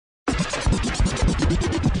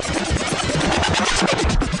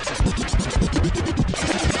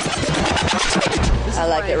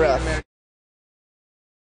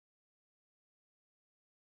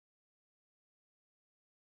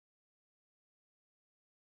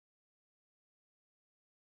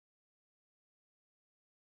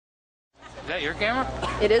that your camera?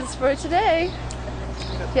 It is for today.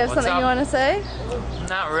 Do you have something you want to say?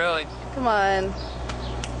 Not really. Come on.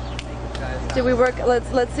 Did we work?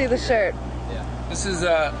 Let's see the shirt. This is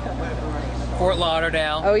Fort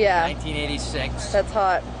Lauderdale. Oh yeah. 1986. That's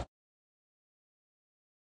hot.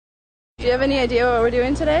 Do you have any idea what we're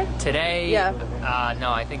doing today? Today? Yeah.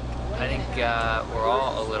 No, I think we're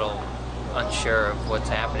all a little unsure of what's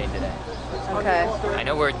happening today. Okay. I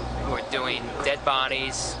know we're doing dead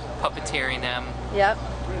bodies, puppeteering them. Yep.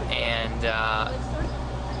 And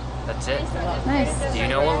that's it. Nice. Do you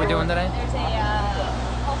know what we're doing today?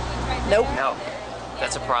 Nope. No.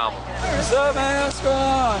 That's a problem. What's up, man? What's going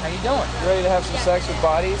on? How you doing? Ready to have some sex with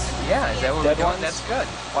bodies? Yeah, is that what we're Dead doing? ones? That's good.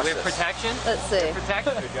 Watch We have this. protection? Let's see.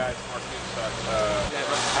 Protection? Hey guys, Mark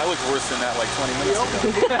Schoelermann. I looked worse than that like 20 minutes ago.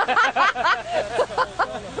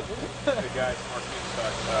 Hey guys, Mark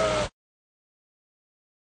Schoelermann.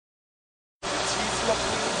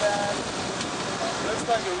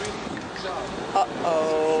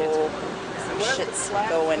 Uh-oh. Shit's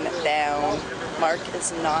going down. Mark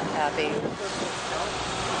is not happy.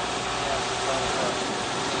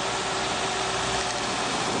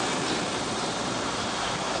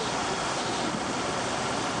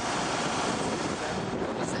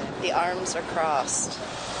 The arms are crossed.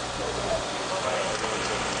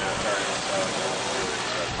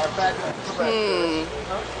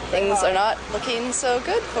 Things are not looking so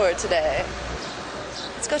good for today.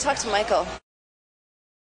 Let's go talk to Michael.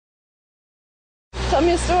 Tell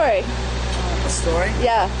me a story. A story?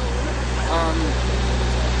 Yeah.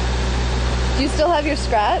 Do you still have your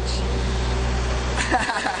scratch?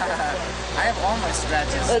 I have all my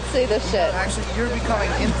scratches. Let's see this shit. Actually, you're becoming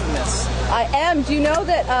infamous. I am. Do you know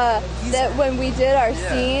that that when we did our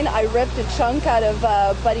scene, I ripped a chunk out of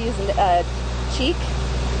Buddy's cheek?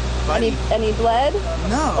 Buddy? And he bled?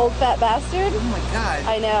 No. Old fat bastard? Oh my god.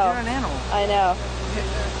 I know. You're an animal. I know.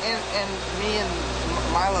 And me and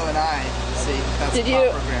Milo and I, see, that's Did a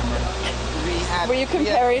you- programmer. Were you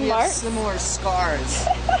comparing we had Mark? similar scars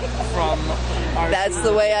from our That's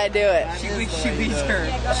the way I do it. She leaves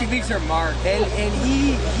her mark. And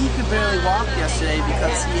he could barely walk yesterday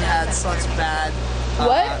because he had such bad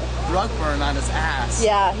rug burn on his ass.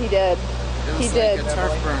 Yeah, he did. It was He like did. a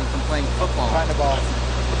turf burn from playing football.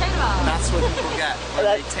 And that's what people get when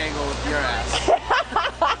they tangle with your ass.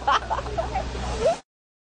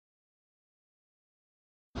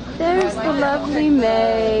 There's the lovely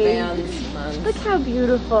May. Look how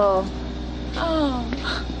beautiful. Oh.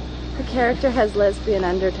 Her character has lesbian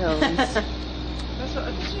undertones. That's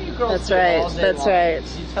right. That's right.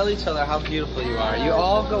 You tell each other how beautiful you are. You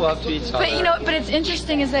all go up to each other. But you know, but it's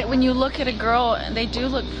interesting is that when you look at a girl, they do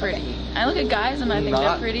look pretty. I look at guys and I think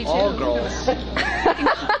they're pretty too. All girls.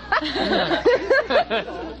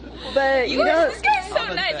 But you know, this guy's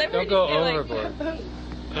so nice. I Don't go overboard.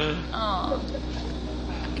 Oh.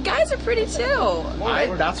 Guys are pretty too.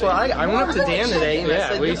 That's what I went up to Dan today and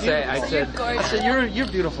I said, I said, you're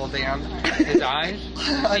beautiful, Dan. his eyes.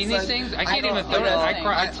 Seen these things? I can't even throw it.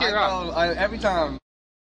 I tear up. Every time.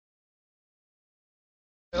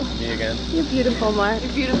 Me again. you're beautiful, Mark.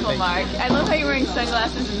 You're beautiful, Mark. I love how you're wearing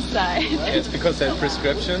sunglasses inside. It's because of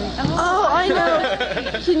prescription. Oh, I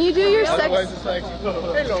know. Can you do your sex? Otherwise it's like,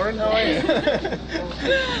 hey Lauren, how are you?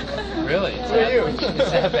 Really? How are you? Is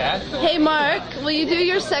that bad? Hey, Mark, will you do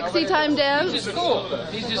your sexy time dance? He's just cool.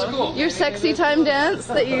 He's just cool. Your sexy time dance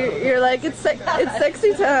that you're like it's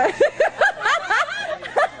sexy time.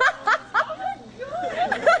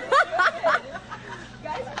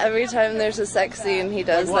 Every time there's a sex scene, he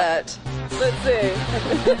does that. Let's see.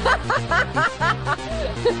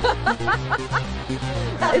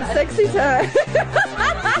 It's sexy time.